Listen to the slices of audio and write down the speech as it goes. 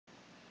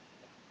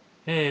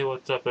Hey,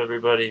 what's up,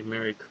 everybody?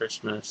 Merry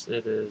Christmas.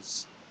 It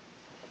is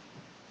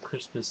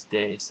Christmas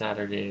Day,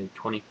 Saturday,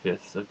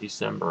 25th of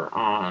December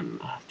on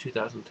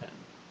 2010.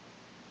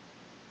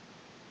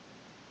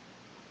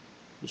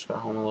 Just got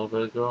home a little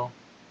bit ago.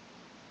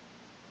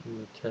 I'm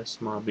going to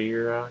test my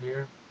beer out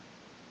here.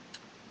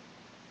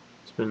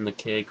 It's been in the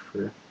keg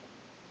for,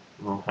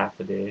 well, half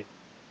a day.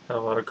 Had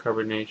a lot of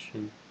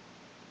carbonation.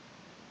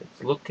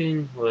 It's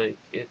looking like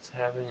it's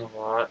having a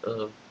lot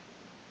of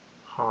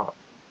hop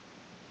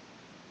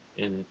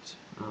in it.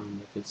 I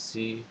can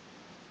see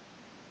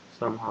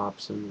some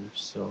hops in there,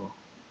 so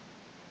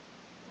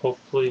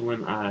hopefully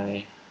when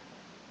I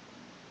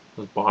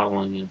was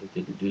bottling it, it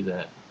didn't do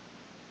that.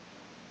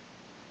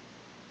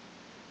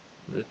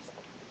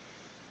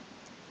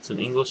 It's an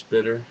English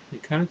bitter.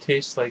 It kind of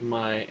tastes like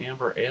my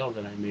amber ale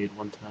that I made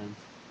one time.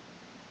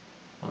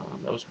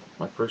 That was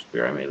my first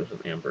beer I made, was an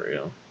amber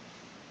ale.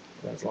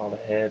 It has a lot of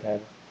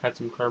head. Had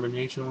some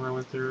carbonation when I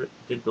went through it.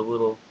 Did the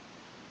little,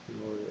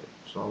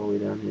 it's all the way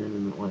down here, and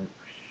then it went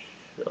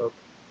up,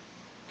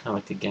 kind of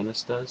like the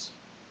Guinness does.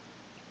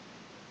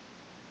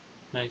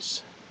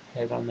 Nice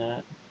head on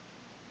that.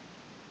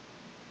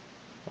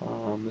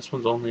 This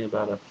one's only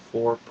about a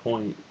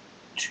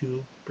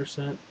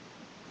 4.2%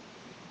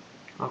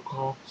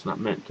 alcohol. It's not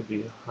meant to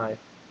be a high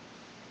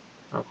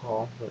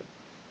alcohol, but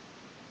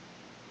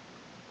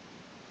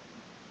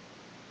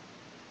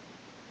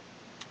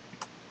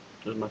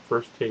it was my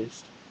first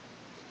taste.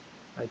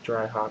 I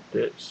dry hopped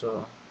it,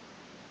 so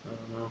I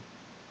don't know.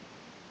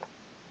 I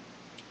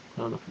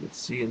don't know if you can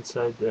see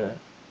inside that.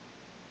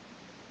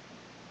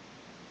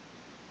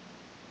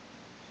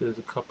 There's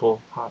a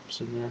couple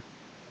hops in there,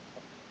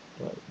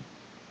 but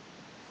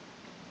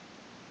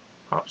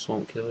hops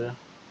won't kill you.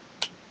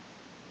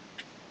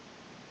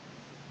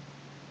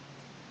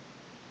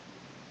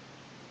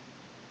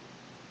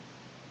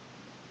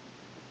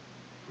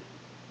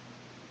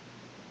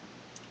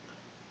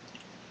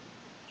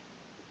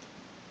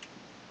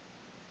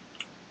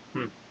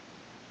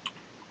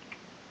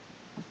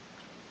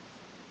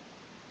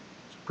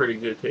 It's pretty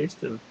good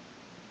tasting.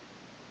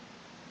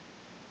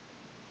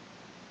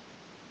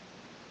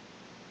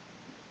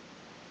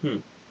 Hmm.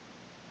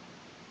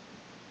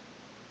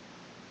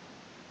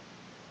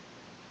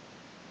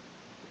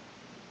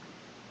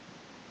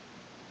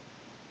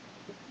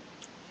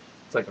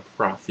 It's like a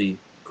frothy,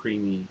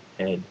 creamy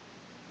head.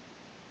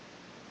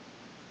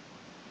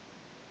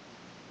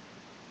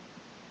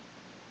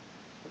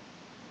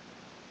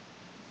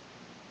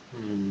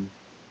 Hmm.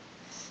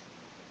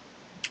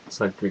 It's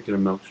like drinking a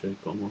milkshake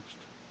almost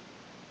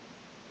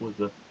with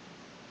the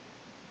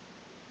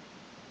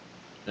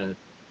head.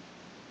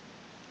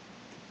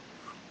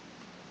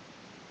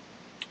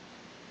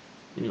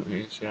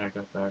 Anyways, yeah, I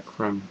got back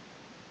from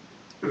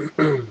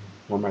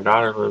where my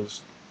daughter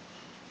lives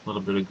a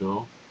little bit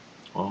ago.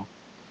 Well,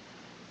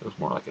 it was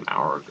more like an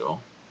hour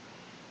ago,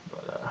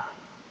 but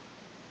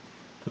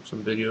took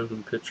some videos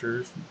and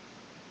pictures.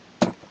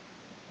 Maybe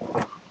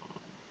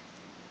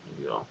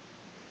I'll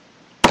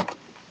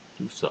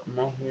do something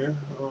on here.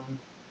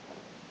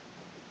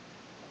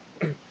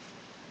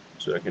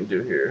 So I can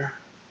do here.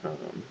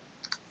 Um,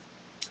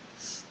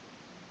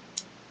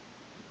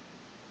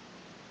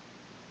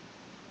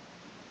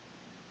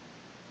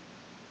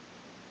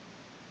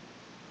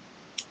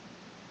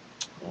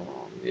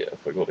 yeah,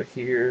 if I go to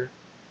here,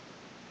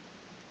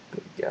 go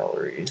to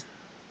gallery.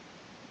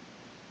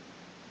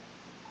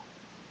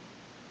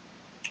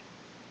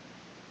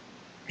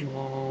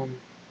 Um,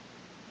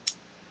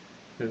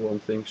 here's one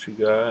thing she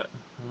got.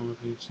 I don't know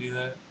if you can see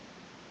that.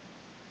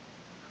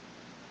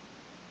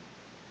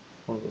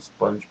 One of those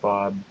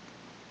SpongeBob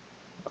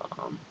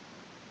um,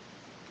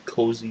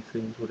 cozy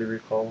things, whatever you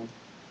call them.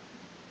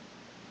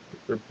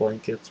 They're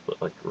blankets,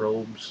 but like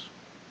robes,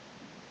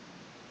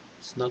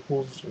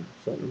 snuggles or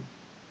something.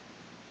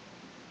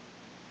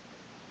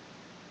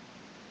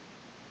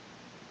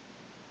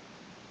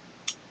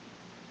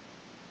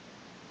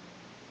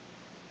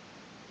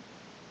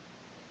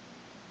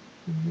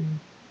 Mm-hmm.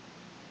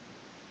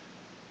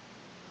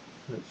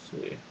 Let's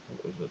see.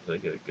 What was it? Did I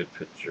get a good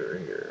picture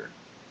here?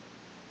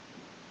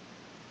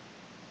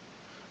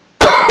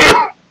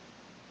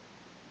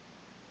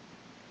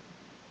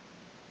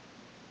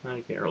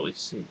 I can't really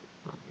see it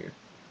on here.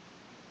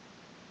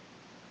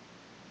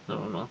 I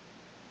don't know.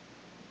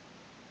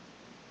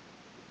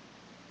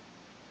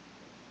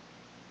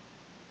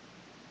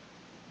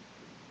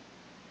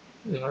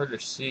 It's hard to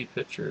see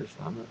pictures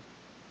on the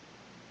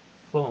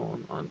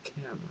phone on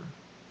camera.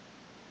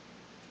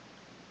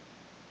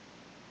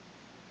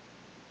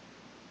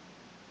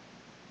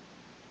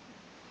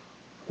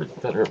 It's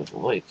better with the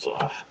lights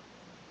off.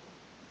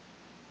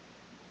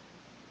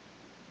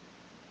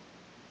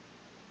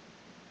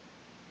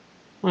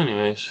 Well,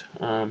 anyways,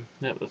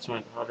 yep, that's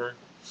my daughter.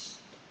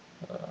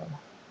 Uh,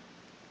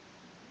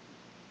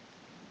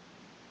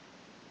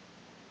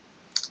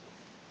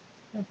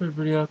 yep,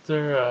 everybody out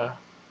there,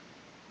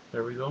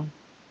 there we go.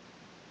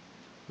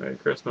 Merry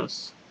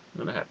Christmas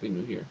and a Happy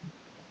New Year.